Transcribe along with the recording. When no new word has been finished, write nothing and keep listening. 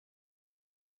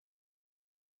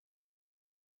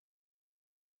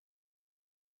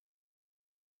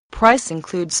Price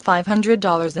includes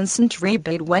 $500 instant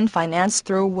rebate when financed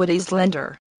through Woody's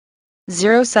lender.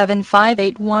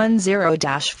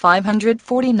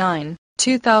 075810-549,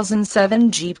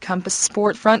 2007 Jeep Compass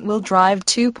Sport front-wheel drive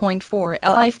 2.4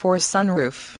 Li4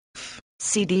 sunroof.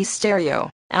 CD stereo,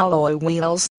 alloy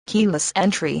wheels, keyless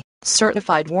entry,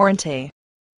 certified warranty.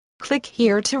 Click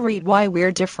here to read why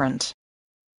we're different.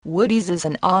 Woody's is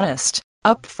an honest,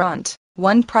 upfront,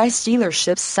 one-price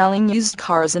dealership selling used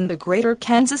cars in the greater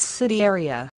Kansas City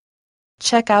area.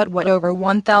 Check out what over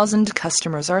 1,000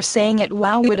 customers are saying at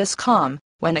wowwoodys.com.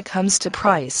 When it comes to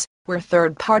price, we're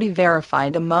third-party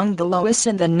verified among the lowest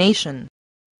in the nation.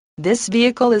 This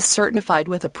vehicle is certified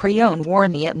with a pre-owned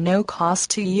warranty at no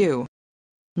cost to you.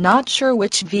 Not sure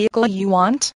which vehicle you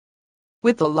want?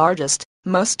 With the largest,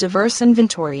 most diverse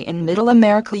inventory in Middle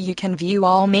America, you can view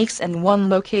all makes in one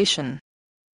location.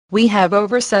 We have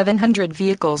over 700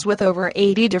 vehicles with over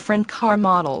 80 different car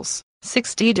models,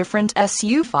 60 different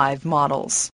SU5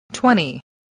 models, 20